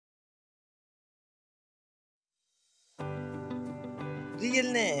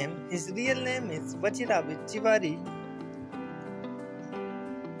His real name is Vachirawit Chivaaree.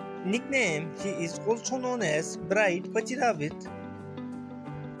 Nickname, he is also known as Bright Vachirawit.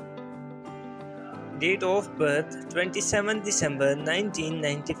 Date of birth 27 December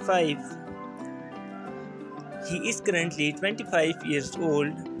 1995. He is currently 25 years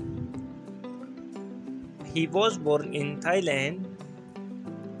old. He was born in Thailand.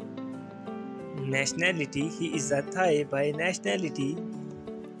 Nationality, he is a Thai by nationality.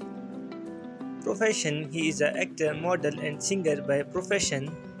 Profession, he is an actor, model and singer by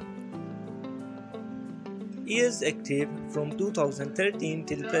profession. Years active from 2013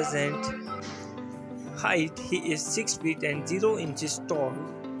 till present. Height, he is 6 feet and 0 inches tall.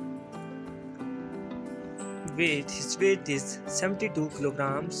 Weight, his weight is 72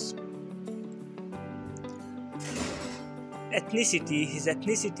 kilograms. Ethnicity, his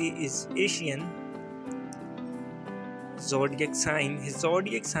ethnicity is Asian. Zodiac sign, his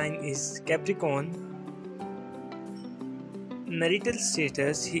zodiac sign is Capricorn. Marital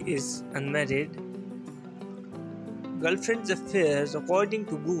status, he is unmarried. Girlfriend's affairs, according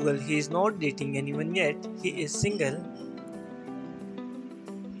to Google, he is not dating anyone yet, he is single.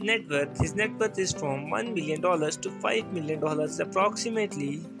 Net worth, his net worth is from $1 million to $5 million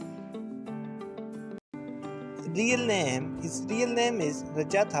approximately. His real name is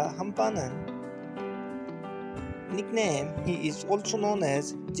Rachata Hampanan. Nickname, he is also known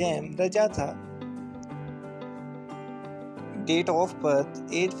as Jam Rajata. Date of birth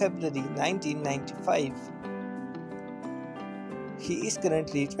 8 February 1995. He is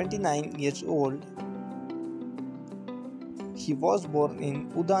currently 29 years old. He was born in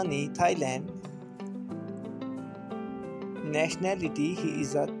Udani, Thailand. Nationality, he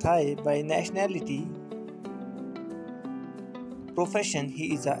is a Thai by nationality. Profession,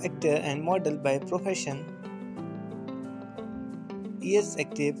 he is an actor and model by profession. Years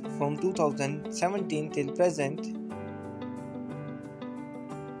active from 2017 till present.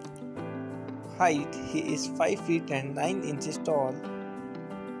 Height, he is 5 feet and 9 inches tall.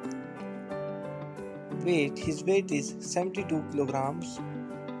 Weight, his weight is 72 kilograms.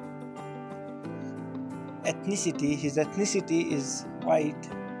 Ethnicity, his ethnicity is white.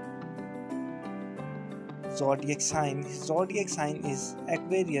 Zodiac sign, his zodiac sign is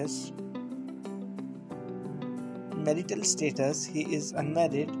Aquarius. Marital status, he is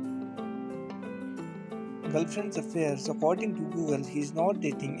unmarried. Girlfriend's affairs, according to Google, he is not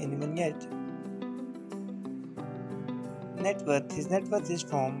dating anyone yet. Net worth, his net worth is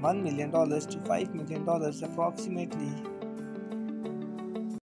from $1 million to $5 million approximately.